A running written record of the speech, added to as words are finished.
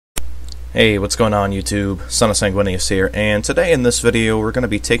Hey, what's going on YouTube? Son of Sanguinius here, and today in this video we're going to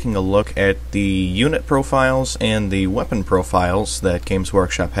be taking a look at the unit profiles and the weapon profiles that Games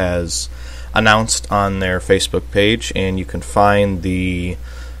Workshop has announced on their Facebook page, and you can find the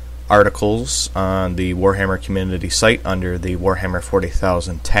articles on the Warhammer community site under the Warhammer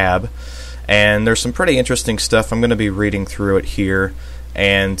 40,000 tab. And there's some pretty interesting stuff. I'm going to be reading through it here,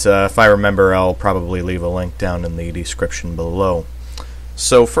 and if I remember I'll probably leave a link down in the description below.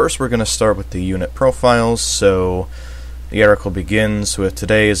 So first we're going to start with the unit profiles. So the article begins with,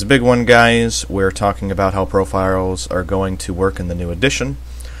 "Today is a big one, guys. We're talking about how profiles are going to work in the new edition.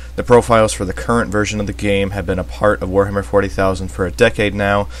 The profiles for the current version of the game have been a part of Warhammer 40,000 for a decade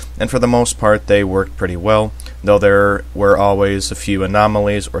now, and for the most part they worked pretty well, though there were always a few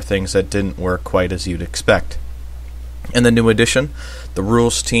anomalies or things that didn't work quite as you'd expect. In the new edition, the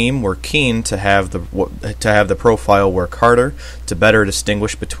rules team were keen to have the profile work harder to better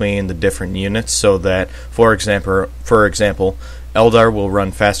distinguish between the different units, so that, for example, Eldar will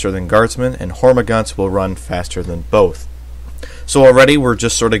run faster than Guardsmen, and Hormagaunts will run faster than both. So already we're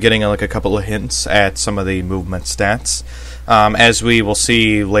just sort of getting like a couple of hints at some of the movement stats. As we will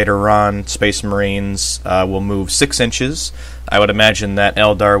see later on, Space Marines will move 6 inches. I would imagine that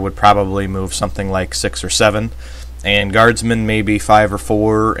Eldar would probably move something like 6 or 7. And Guardsmen maybe 5 or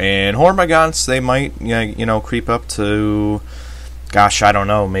 4, and Hormagaunts, they might, creep up to, gosh, I don't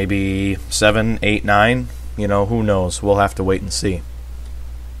know, maybe 7, 8, 9. Who knows? We'll have to wait and see.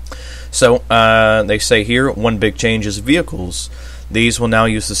 So, they say here, one big change is vehicles. These will now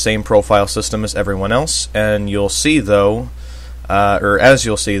use the same profile system as everyone else, and you'll see, though, as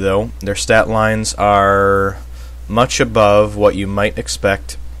you'll see, though, their stat lines are much above what you might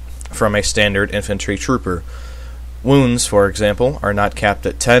expect from a standard infantry trooper. Wounds, for example, are not capped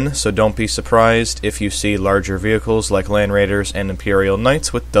at 10, so don't be surprised if you see larger vehicles like Land Raiders and Imperial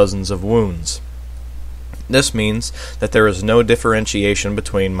Knights with dozens of wounds. This means that there is no differentiation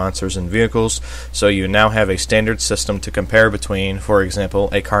between monsters and vehicles, so you now have a standard system to compare between, for example,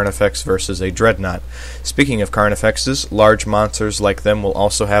 a Carnifex versus a Dreadnought. Speaking of Carnifexes, large monsters like them will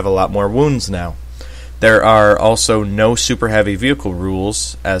also have a lot more wounds now. There are also no super heavy vehicle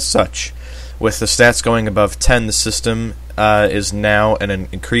rules as such. With the stats going above 10, the system is now at an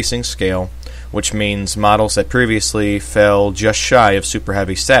increasing scale, which means models that previously fell just shy of super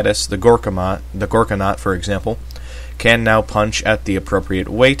heavy status, the Gorkanaut, for example, can now punch at the appropriate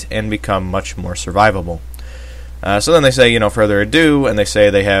weight and become much more survivable. So then they say, further ado, and they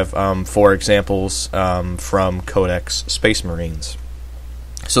say they have 4 examples from Codex Space Marines.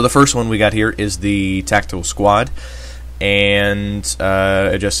 So the first one we got here is the Tactical Squad. And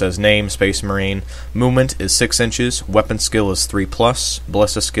it just says name, Space Marine. Movement is 6 inches, weapon skill is 3+,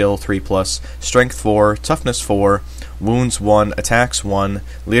 ballista skill 3+, strength 4, toughness 4, wounds 1, attacks 1,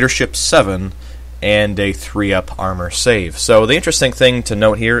 leadership 7, and a 3-up armor save. So the interesting thing to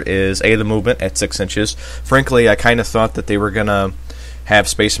note here is the movement at 6 inches. Frankly, I kind of thought that they were going to have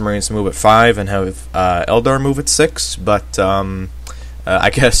Space Marines move at 5 and have Eldar move at 6, but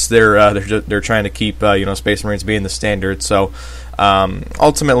I guess they're trying to keep Space Marines being the standard. So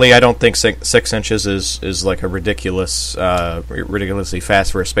ultimately, I don't think 6 inches is like a ridiculously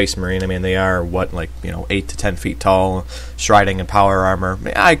fast for a Space Marine. I mean, they are 8 to 10 feet tall, striding in power armor.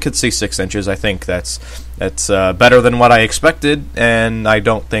 I could see 6 inches. I think that's better than what I expected, and I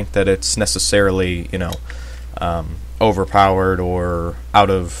don't think that it's necessarily overpowered or out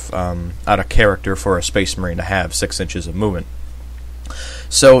of character for a Space Marine to have 6 inches of movement.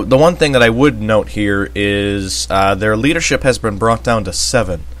 So the one thing that I would note here is their leadership has been brought down to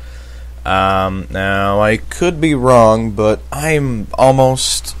 7. Now, I could be wrong, but I'm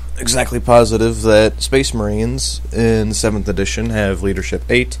almost exactly positive that Space Marines in 7th edition have leadership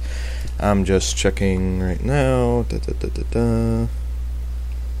 8. I'm just checking right now.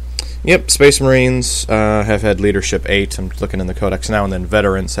 Yep, Space Marines have had leadership 8. I'm looking in the Codex now, and then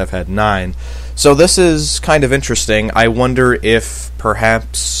veterans have had 9. So this is kind of interesting. I wonder if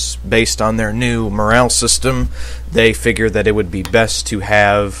perhaps, based on their new morale system, they figured that it would be best to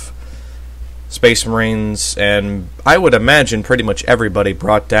have Space Marines, and I would imagine pretty much everybody,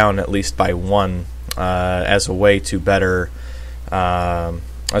 brought down at least by 1 as a way to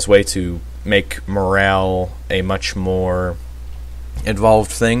make morale a much more involved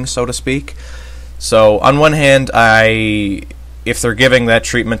thing, so to speak. So on one hand, if they're giving that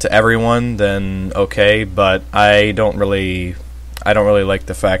treatment to everyone, then okay, but I don't really like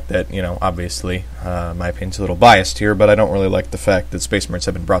the fact that, obviously, my opinion's a little biased here, but I don't really like the fact that Space Marines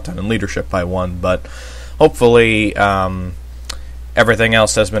have been brought down in leadership by 1, but hopefully everything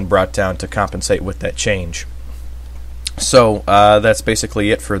else has been brought down to compensate with that change. So that's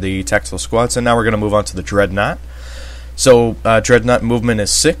basically it for the tactical squads, and now we're going to move on to the Dreadnought. So Dreadnought movement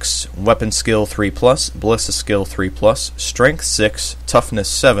is 6, weapon skill 3+, ballista skill 3+, strength 6, toughness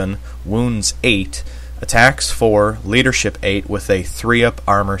 7, wounds 8, attacks 4, leadership 8 with a 3-up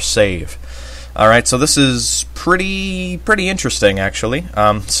armor save. Alright, so this is pretty interesting, actually.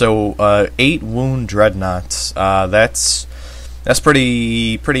 8 wound Dreadnoughts, that's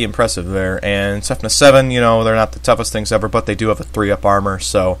pretty impressive there. And toughness 7, they're not the toughest things ever, but they do have a 3-up armor,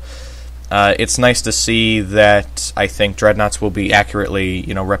 so it's nice to see that I think Dreadnoughts will be accurately,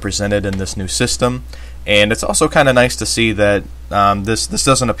 represented in this new system. And it's also kind of nice to see that this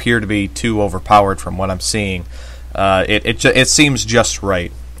doesn't appear to be too overpowered from what I'm seeing. It seems just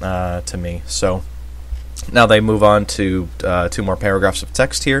right to me. So now they move on to 2 more paragraphs of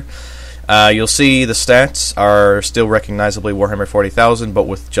text here. You'll see the stats are still recognizably Warhammer 40,000, but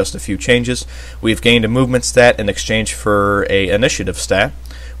with just a few changes. We've gained a movement stat in exchange for a initiative stat.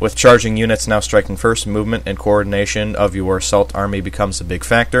 With charging units now striking first, movement and coordination of your assault army becomes a big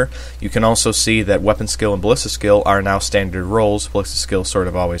factor. You can also see that weapon skill and ballista skill are now standard roles. Ballista skill sort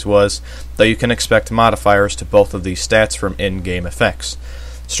of always was, though you can expect modifiers to both of these stats from in-game effects.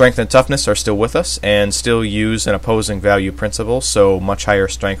 Strength and toughness are still with us and still use an opposing value principle, so much higher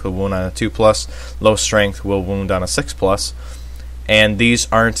strength will wound on a 2+, low strength will wound on a 6+, and these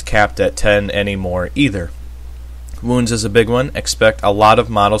aren't capped at 10 anymore either. Wounds is a big one. Expect a lot of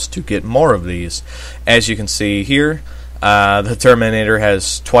models to get more of these. As you can see here, the Terminator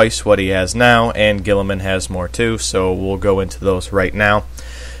has twice what he has now, and Guilliman has more too, so we'll go into those right now.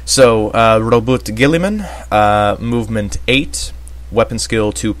 So, Robot Guilliman, movement 8, weapon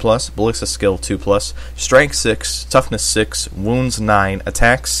skill 2+, ballista skill 2+, strength 6, toughness 6, wounds 9,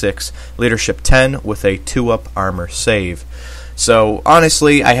 attack 6, leadership 10 with a 2-up armor save. So,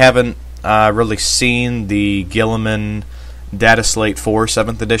 honestly, I haven't really seen the Guilliman Data Slate 4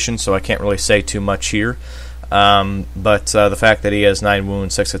 7th edition, so I can't really say too much here. But the fact that he has 9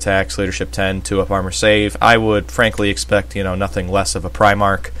 wounds, 6 attacks, leadership 10, 2-up armor save, I would frankly expect nothing less of a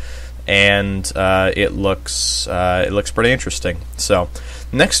Primarch, and it looks pretty interesting. So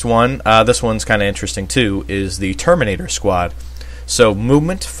next one, this one's kind of interesting too, is the Terminator Squad. So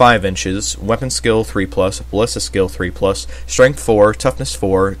movement 5 inches, weapon skill 3+, ballista skill 3+, strength 4, toughness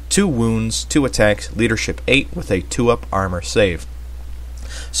 4, 2 wounds, 2 attacks, leadership 8 with a 2-up armor save.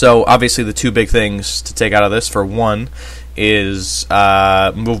 So obviously the 2 big things to take out of this, for one, is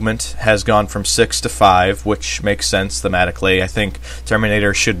movement has gone from 6 to 5, which makes sense thematically. I think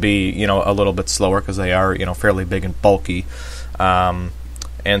Terminator should be a little bit slower because they are fairly big and bulky,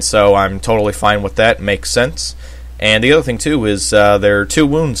 and so I'm totally fine with that. Makes sense. And the other thing too is there are 2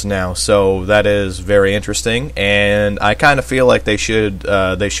 wounds now, so that is very interesting, and I kind of feel like they should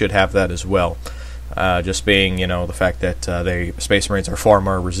have that as well. Just being the fact that the Space Marines are far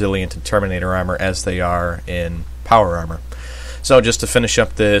more resilient in Terminator armor as they are in power armor. So just to finish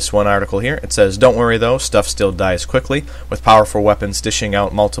up this one article here, it says, "Don't worry though, stuff still dies quickly, with powerful weapons dishing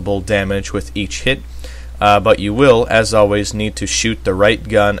out multiple damage with each hit. But you will, as always, need to shoot the right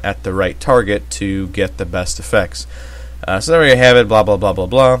gun at the right target to get the best effects." So there you have it, blah, blah, blah, blah,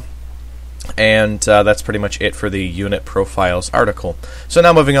 blah. And that's pretty much it for the unit profiles article. So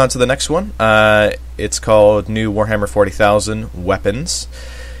now moving on to the next one. It's called New Warhammer 40,000 Weapons.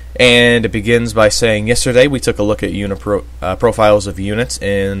 And it begins by saying, yesterday we took a look at unit profiles of units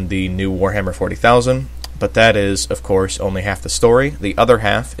in the new Warhammer 40,000. But that is, of course, only half the story. The other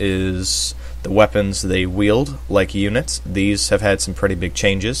half is the weapons they wield, like units. These have had some pretty big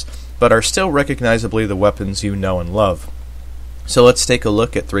changes, but are still recognizably the weapons you know and love. So let's take a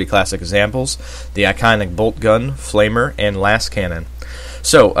look at 3 classic examples: the iconic bolt gun, flamer, and las cannon.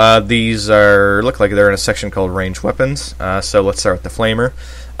 So these look like they're in a section called range weapons. So let's start with the flamer.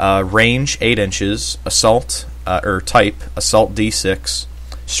 Range 8 inches, assault type assault D6,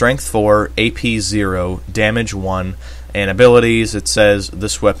 strength 4, AP 0, damage 1, and abilities. It says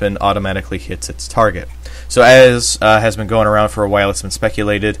this weapon automatically hits its target. So as has been going around for a while, it's been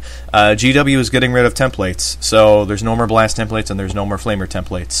speculated, GW is getting rid of templates. So there's no more blast templates and there's no more flamer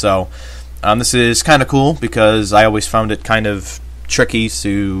templates. So this is kind of cool because I always found it kind of tricky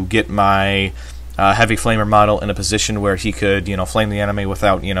to get my heavy flamer model in a position where he could, flame the enemy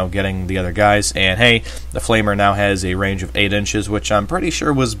without, getting the other guys. And hey, the flamer now has a range of 8 inches, which I'm pretty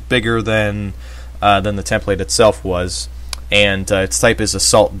sure was bigger than the template itself was. And its type is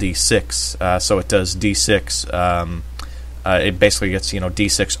Assault D6, so it does D6. It basically gets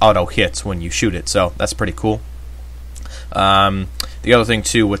D6 auto hits when you shoot it, so that's pretty cool. The other thing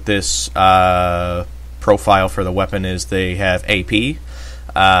too with this profile for the weapon is they have AP.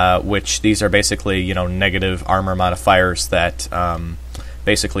 which these are basically, you know, negative armor modifiers that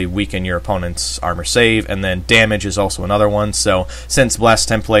basically weaken your opponent's armor save, and then damage is also another one. So since blast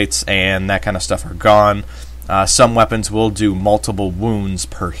templates and that kind of stuff are gone, some weapons will do multiple wounds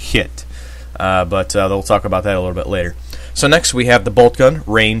per hit, but they'll talk about that a little bit later. So next we have the bolt gun,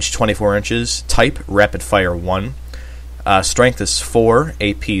 range 24 inches, type rapid fire 1, strength is 4,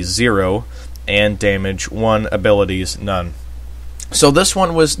 AP 0, and damage 1, abilities none. So this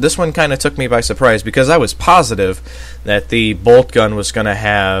one kind of took me by surprise, because I was positive that the bolt gun was going to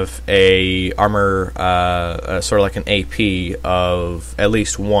have a armor, sort of like an AP of at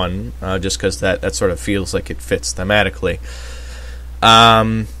least 1, just because that sort of feels like it fits thematically.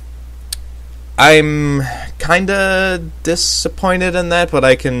 I'm kind of disappointed in that, but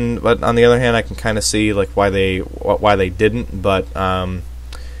on the other hand, I can kind of see like why they didn't. But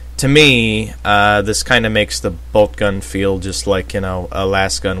to me, this kind of makes the bolt gun feel just like, you know, a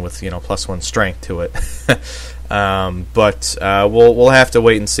last gun with, you know, +1 strength to it. But we'll have to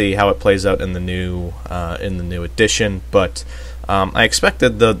wait and see how it plays out in the new edition. But I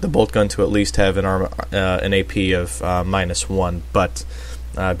expected the bolt gun to at least have an AP of -1. But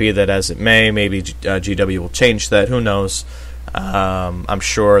be that as it may, maybe GW will change that. Who knows? I'm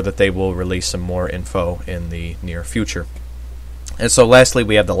sure that they will release some more info in the near future. And so lastly,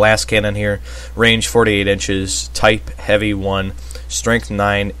 we have the last cannon here, range 48 inches, type heavy 1, strength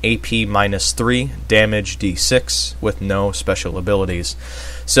 9, AP -3, damage D6 with no special abilities.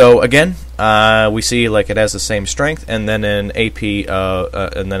 So again, we see like it has the same strength, and then an AP of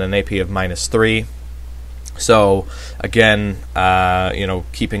 -3. So again, you know,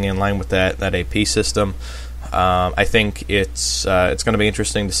 keeping in line with that AP system, I think it's going to be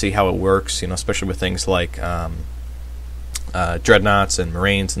interesting to see how it works. You know, especially with things like dreadnoughts and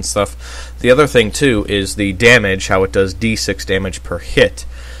marines and stuff. The other thing too is the damage, how it does D6 damage per hit.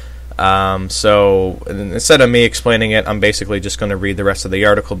 So instead of me explaining it, I'm basically just going to read the rest of the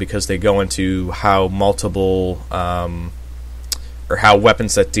article, because they go into how multiple or how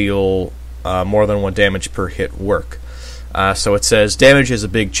weapons that deal more than 1 damage per hit work. So it says, damage is a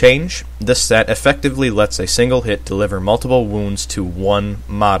big change. This stat effectively lets a single hit deliver multiple wounds to one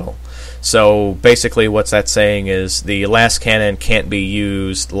model. So basically what that's saying is the last cannon can't be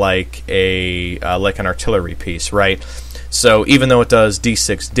used like an artillery piece, right? So even though it does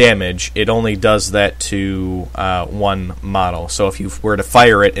D6 damage, it only does that to one model. So if you were to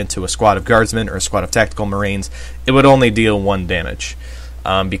fire it into a squad of guardsmen or a squad of tactical marines, it would only deal 1 damage,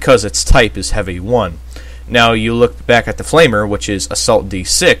 because its type is heavy 1. Now you look back at the Flamer, which is Assault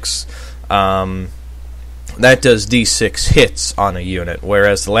D6, that does D6 hits on a unit,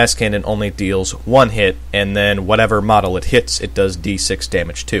 whereas the last cannon only deals 1 hit, and then whatever model it hits, it does D6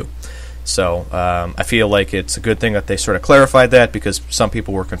 damage too. So I feel like it's a good thing that they sort of clarified that, because some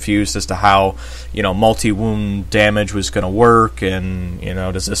people were confused as to how, you know, multi-wound damage was going to work, and, you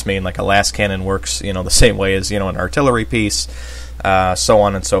know, does this mean like a last cannon works, you know, the same way as, you know, an artillery piece, so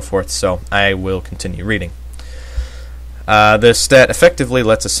on and so forth. So I will continue reading. This stat effectively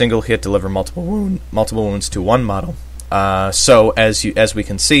lets a single hit deliver multiple wounds to one model. So as we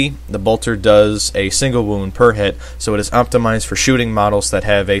can see, the bolter does a single wound per hit, so it is optimized for shooting models that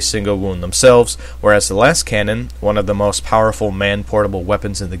have a single wound themselves, whereas the last cannon, one of the most powerful man-portable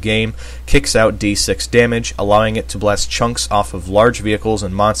weapons in the game, kicks out D6 damage, allowing it to blast chunks off of large vehicles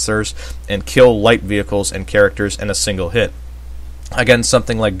and monsters and kill light vehicles and characters in a single hit. Against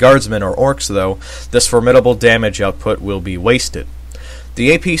something like guardsmen or orcs, though, this formidable damage output will be wasted.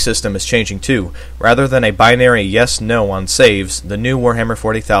 The AP system is changing too. Rather than a binary yes-no on saves, the new Warhammer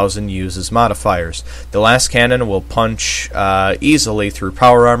 40,000 uses modifiers. The last cannon will punch easily through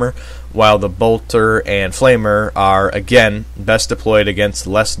power armor, while the bolter and flamer are, again, best deployed against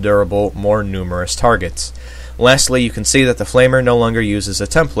less durable, more numerous targets. Lastly, you can see that the flamer no longer uses a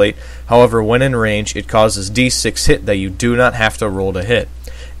template. However, when in range, it causes D6 hit that you do not have to roll to hit.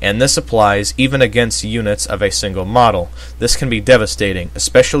 And this applies even against units of a single model. This can be devastating,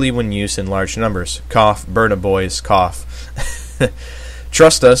 especially when used in large numbers. Cough, Burna Boys, cough.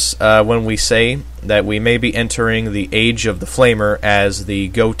 Trust us when we say that we may be entering the age of the flamer as the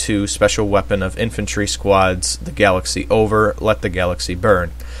go-to special weapon of infantry squads the galaxy over. Let the galaxy burn.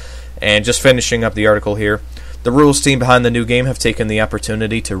 And just finishing up the article here, the rules team behind the new game have taken the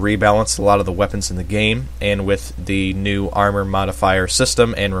opportunity to rebalance a lot of the weapons in the game, and with the new armor modifier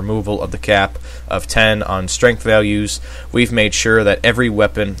system and removal of the cap of 10 on strength values, we've made sure that every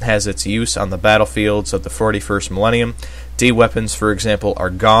weapon has its use on the battlefields of the 41st millennium. D weapons, for example, are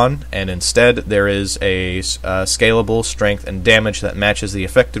gone, and instead there is a scalable strength and damage that matches the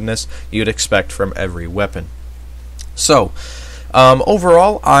effectiveness you'd expect from every weapon. So,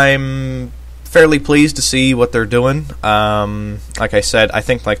 Overall, I'm fairly pleased to see what they're doing. Like I said, I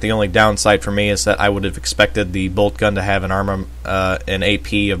think like the only downside for me is that I would have expected the bolt gun to have an armor, an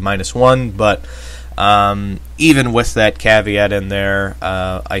AP of -1, but even with that caveat in there,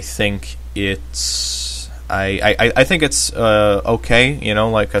 I think it's I think it's okay. You know,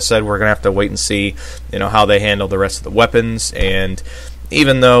 like I said, we're gonna have to wait and see, you know, how they handle the rest of the weapons. And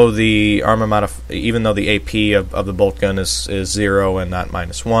even though the even though the AP of the bolt gun is 0 and not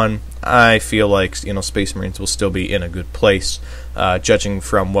 -1, I feel like, you know, Space Marines will still be in a good place, judging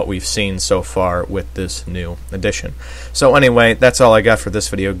from what we've seen so far with this new edition. So anyway, that's all I got for this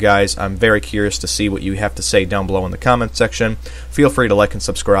video, guys. I'm very curious to see what you have to say down below in the comment section. Feel free to like and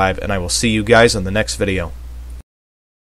subscribe, and I will see you guys in the next video.